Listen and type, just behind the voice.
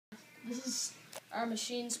This is our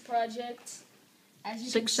machines project. As you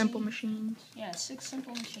can Six simple see, machines. Yeah, 6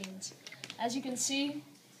 simple machines. As you can see,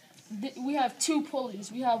 we have 2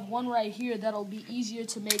 pulleys. We have one right here that'll be easier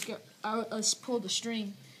to make us pull the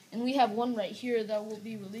string. And we have one right here that will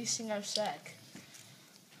be releasing our sack.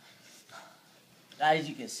 As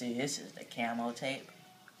you can see, this is the camo tape.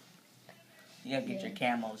 You gotta get your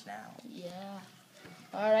camos now. Yeah.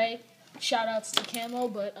 Alright. Shout outs to camo,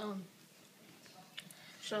 but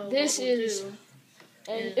So this is,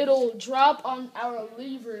 and it'll drop on our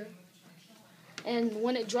lever, and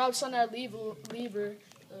when it drops on our lever,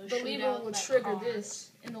 the lever will trigger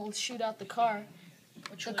this, and it'll shoot out the car.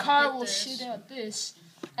 The car will shoot out this,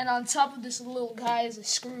 and on top of this little guy is a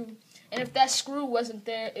screw. And if that screw wasn't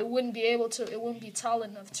there, it wouldn't be tall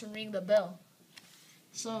enough to ring the bell.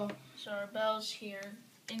 So our bell's here.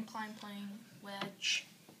 Incline plane, wedge.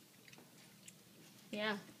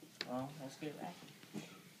 Yeah. Well, let's get back.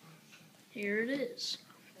 Here it is.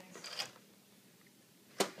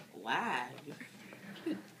 Wow.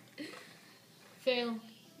 Fail.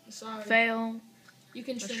 Sorry. Fail. You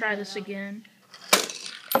can Let's try this again.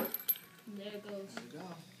 There it goes.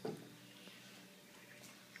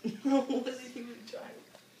 What is he even trying?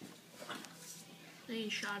 They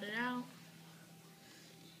shot it out.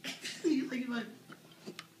 You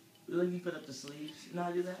put up the sleeves. You know how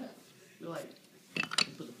to do that? You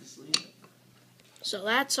put up the sleeves. So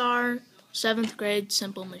that's our 7th grade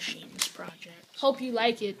simple machines project. Hope you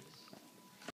like it.